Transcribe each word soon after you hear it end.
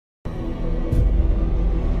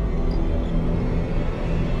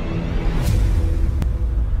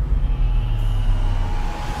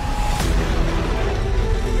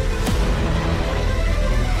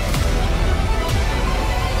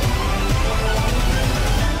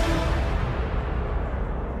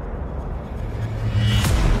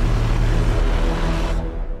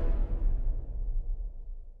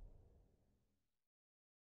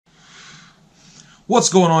What's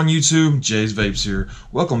going on YouTube? Jay's Vapes here.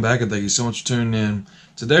 Welcome back and thank you so much for tuning in.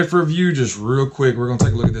 Today for review, just real quick, we're going to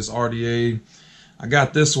take a look at this RDA. I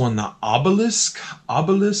got this one, the Obelisk,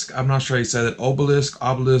 I'm not sure how you say that,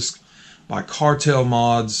 Obelisk by Cartel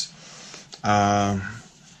Mods.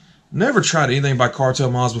 Never tried anything by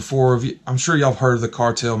Cartel Mods before. I'm sure y'all have heard of the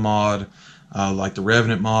Cartel mod, like the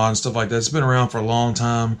Revenant mod and stuff like that. It's been around for a long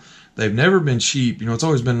time. They've never been cheap. You know, it's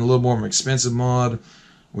always been a little more of an expensive mod.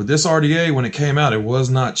 With this RDA, when it came out, it was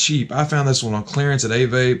not cheap. I found this one on clearance at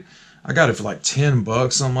A-Vape. I got it for like 10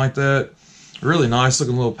 bucks, something like that. Really nice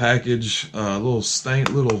looking little package, little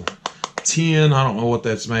tin. I don't know what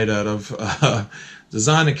that's made out of.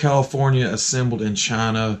 Designed in California, assembled in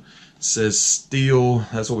China. It says steel.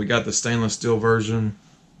 That's what we got, the stainless steel version.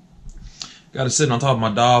 Got it sitting on top of my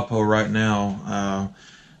Doppo right now.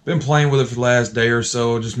 Been playing with it for the last day or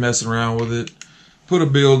so, just messing around with it. Put a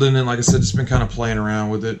build in it, like I said, just been kind of playing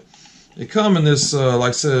around with it. It come in this, like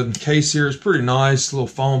I said, case here. It's pretty nice, little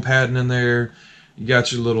foam padding in there. You got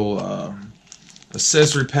your little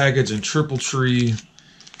accessory package and triple tree.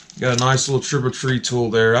 You got a nice little triple tree tool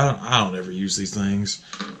there. I don't ever use these things.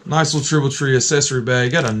 Nice little triple tree accessory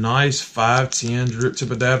bag. Got a nice 510 drip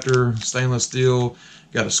tip adapter, stainless steel.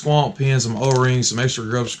 Got a squamp pin, some O-rings, some extra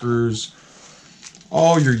grub screws.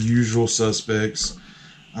 All your usual suspects.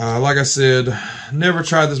 Like I said, never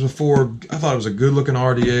tried this before. I thought it was a good looking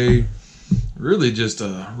RDA. Really just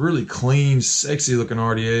a really clean, sexy looking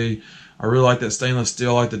RDA. I really like that stainless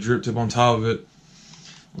steel. I like the drip tip on top of it.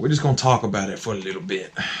 We're just going to talk about it for a little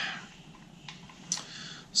bit.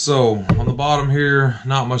 So, on the bottom here,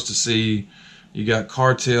 not much to see. You got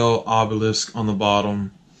Cartel Obelisk on the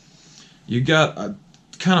bottom. You got a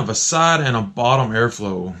kind of a side and a bottom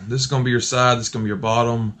airflow. This is going to be your side, this is going to be your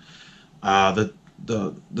bottom.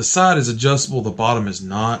 The side is adjustable, the bottom is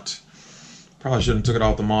not. Probably shouldn't have took it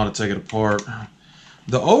off the mod to take it apart.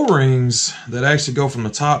 The O-rings that actually go from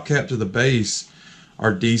the top cap to the base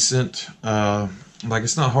are decent. Like,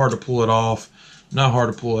 it's not hard to pull it off.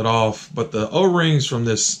 But the O-rings from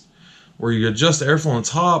this, where you adjust the airflow on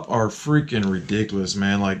top, are freaking ridiculous,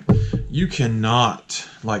 man. Like, you cannot,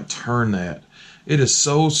 like, turn that. It is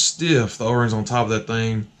so stiff, the O-rings on top of that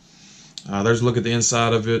thing. There's a look at the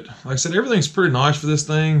inside of it. Like I said, everything's pretty nice for this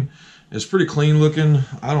thing. It's pretty clean looking.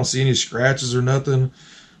 I don't see any scratches or nothing.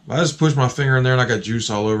 But I just push my finger in there and I got juice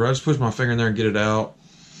all over. I just push my finger in there and get it out.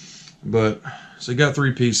 But, so you got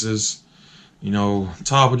three pieces. You know,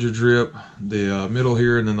 top with your drip, the middle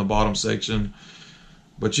here, and then the bottom section.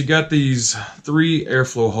 But you got these three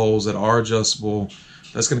airflow holes that are adjustable.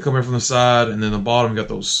 That's going to come in from the side, and then the bottom, you got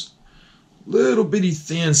those little bitty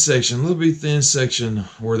thin section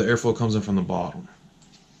where the airflow comes in from the bottom.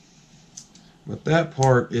 But that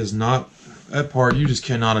part is not, that part you just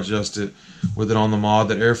cannot adjust it with it on the mod.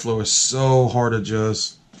 That airflow is so hard to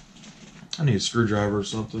adjust. I need a screwdriver or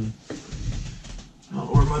something. I don't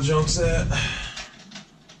know where my junk's at.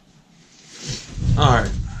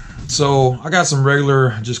 Alright, so I got some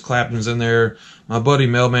regular just clappings in there. My buddy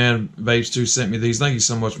Mailman Vapestoo sent me these. Thank you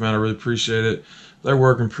so much, man. I really appreciate it. They're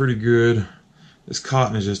working pretty good. This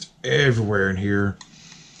cotton is just everywhere in here.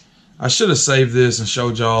 I should have saved this and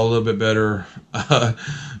showed y'all a little bit better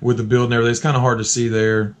with the build and everything. It's kind of hard to see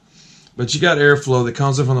there. But you got airflow that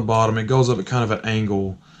comes in from the bottom. It goes up at kind of an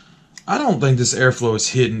angle. I don't think this airflow is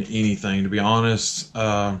hitting anything, to be honest.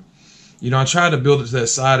 You know, I tried to build it to that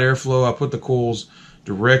side airflow. I put the coils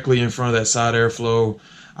directly in front of that side airflow.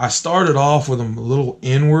 I started off with them a little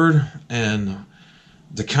inward and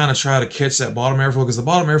to kind of try to catch that bottom airflow, because the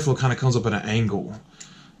bottom airflow kind of comes up at an angle.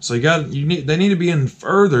 So they need to be in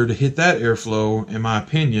further to hit that airflow, in my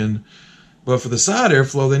opinion. But for the side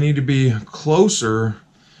airflow, they need to be closer,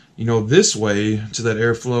 you know, this way to that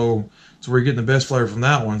airflow, so we're getting the best flavor from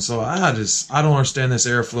that one. So I don't understand this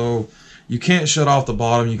airflow. You can't shut off the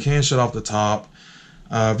bottom, you can't shut off the top.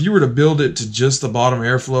 If you were to build it to just the bottom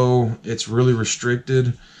airflow, it's really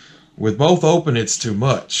restricted. With both open, it's too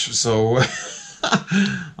much. So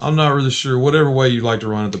I'm not really sure. Whatever way you like to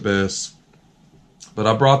run it the best. But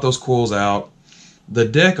I brought those coils out. The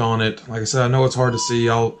deck on it, like I said, I know it's hard to see.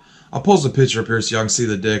 I'll post a picture up here so y'all can see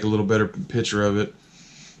the deck, a little better picture of it.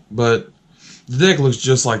 But the deck looks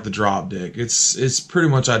just like the drop deck. It's pretty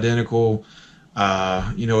much identical.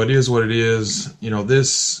 You know, it is what it is. You know,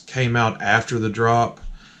 this came out after the drop.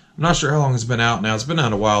 I'm not sure how long it's been out now. It's been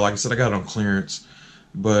out a while. Like I said, I got it on clearance.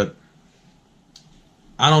 But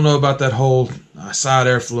I don't know about that whole side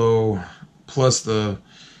airflow plus the,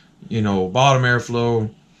 you know, bottom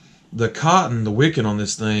airflow. The cotton, the wicket on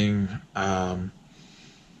this thing,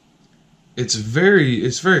 it's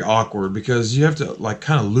very awkward because you have to like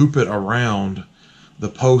kind of loop it around the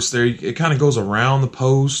post there. It kind of goes around the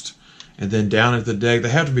post and then down at the deck. They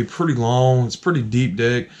have to be pretty long. It's a pretty deep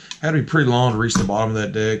deck. Have to be pretty long to reach the bottom of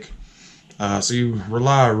that deck. So you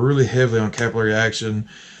rely really heavily on capillary action.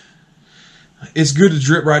 It's good to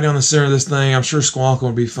drip right down the center of this thing. I'm sure Squonk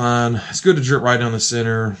will be fine. It's good to drip right down the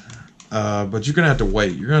center. But you're going to have to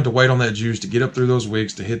wait. You're going to have to wait on that juice to get up through those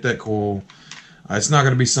wicks to hit that coil. It's not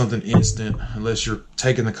going to be something instant unless you're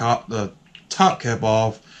taking the top cap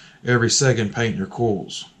off every second painting your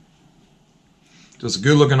coils. So it's a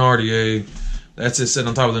good looking RDA. That's it sitting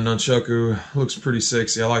on top of the nunchaku. Looks pretty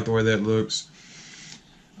sexy. I like the way that looks.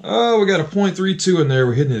 Oh, we got a 0.32 in there.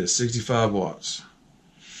 We're hitting it at 65 watts.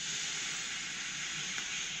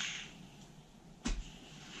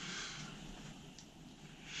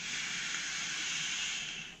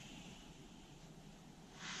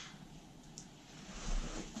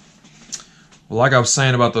 Well, like I was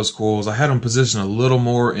saying about those coils, I had them positioned a little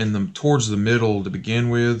more towards the middle to begin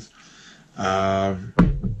with. And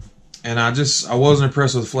I wasn't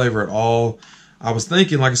impressed with the flavor at all. I was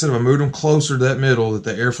thinking, like I said, if I moved them closer to that middle, that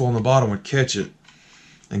the airflow on the bottom would catch it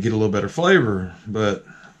and get a little better flavor. But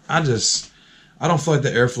I don't feel like the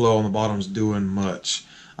airflow on the bottom is doing much.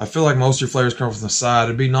 I feel like most of your flavors come from the side.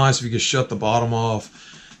 It'd be nice if you could shut the bottom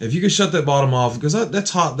off. If you could shut that bottom off, because that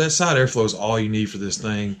side airflow is all you need for this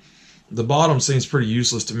thing. The bottom seems pretty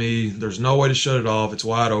useless to me. There's no way to shut it off. It's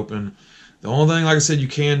wide open. The only thing, like I said, you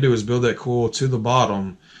can do is build that coil to the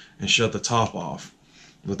bottom and shut the top off.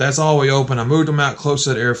 But that's all we open. I moved them out close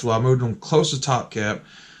to that airflow. I moved them close to top cap.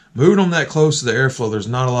 Moving them that close to the airflow, there's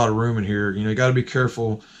not a lot of room in here. You got to be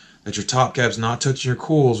careful that your top cap's not touching your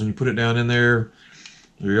coils when you put it down in there,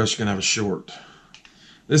 or else you're going to have a short.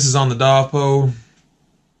 This is on the Dovpo.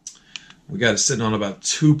 We got it sitting on about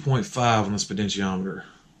 2.5 on this potentiometer.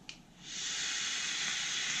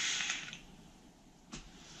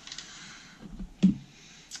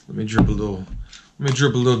 Let me drip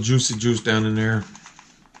a little juicy juice down in there.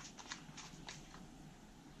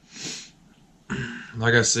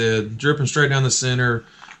 Like I said, dripping straight down the center.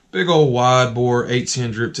 Big old wide bore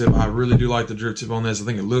 810 drip tip. I really do like the drip tip on this. I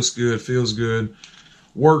think it looks good, feels good,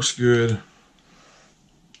 works good.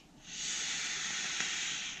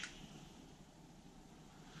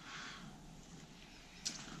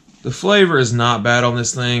 The flavor is not bad on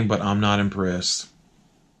this thing, but I'm not impressed.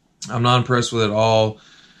 I'm not impressed with it at all.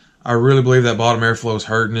 I really believe that bottom airflow is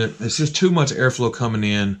hurting it. It's just too much airflow coming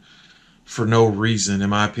in for no reason,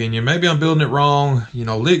 in my opinion. Maybe I'm building it wrong.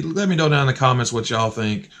 Let me know down in the comments what y'all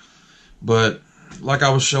think. But like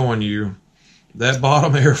I was showing you, that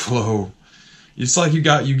bottom airflow, it's like you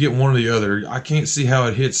get one or the other. I can't see how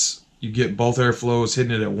it hits. You get both airflows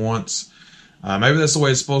hitting it at once. Maybe that's the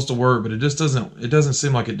way it's supposed to work, but it doesn't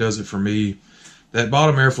seem like it does it for me. That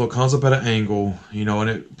bottom airflow comes up at an angle,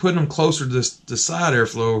 and putting them closer to the side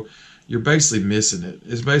airflow, you're basically missing it.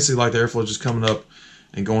 It's basically like the airflow just coming up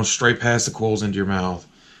and going straight past the coils into your mouth.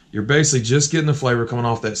 You're basically just getting the flavor coming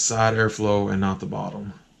off that side airflow and not the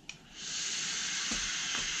bottom.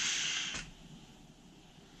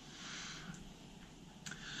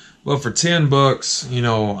 But for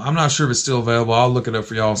 $10, I'm not sure if it's still available. I'll look it up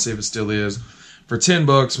for y'all and see if it still is. For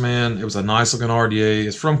 $10, man, it was a nice looking RDA.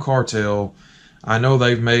 It's from Cartel. I know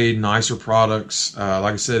they've made nicer products.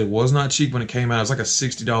 Like I said, it was not cheap when it came out. It was like a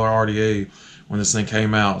 $60 RDA when this thing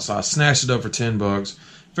came out. So I snatched it up for $10.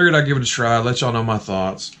 Figured I'd give it a try, let y'all know my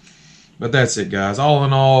thoughts. But that's it, guys. All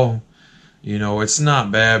in all, it's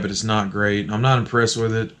not bad, but it's not great. I'm not impressed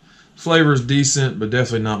with it. Flavor's decent, but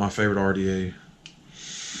definitely not my favorite RDA.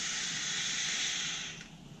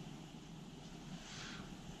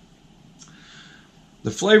 The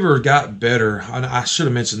flavor got better. I should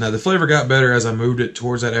have mentioned that. The flavor got better as I moved it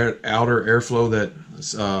towards that outer airflow, that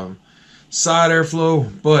side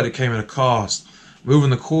airflow, but it came at a cost. Moving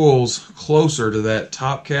the coils closer to that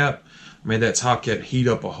top cap made that top cap heat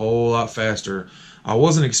up a whole lot faster. I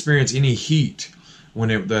wasn't experiencing any heat when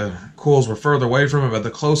the coils were further away from it, but the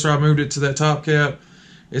closer I moved it to that top cap,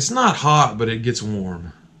 it's not hot, but it gets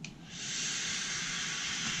warm.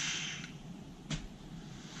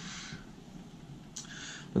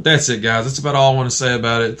 But that's it, guys. That's about all I want to say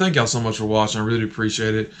about it. Thank y'all so much for watching. I really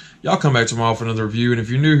appreciate it. Y'all come back tomorrow for another review. And if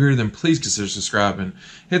you're new here, then please consider subscribing.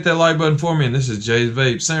 Hit that like button for me. And this is Jay's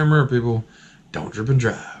Vape. Saying, remember, people, don't drip and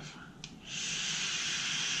drive.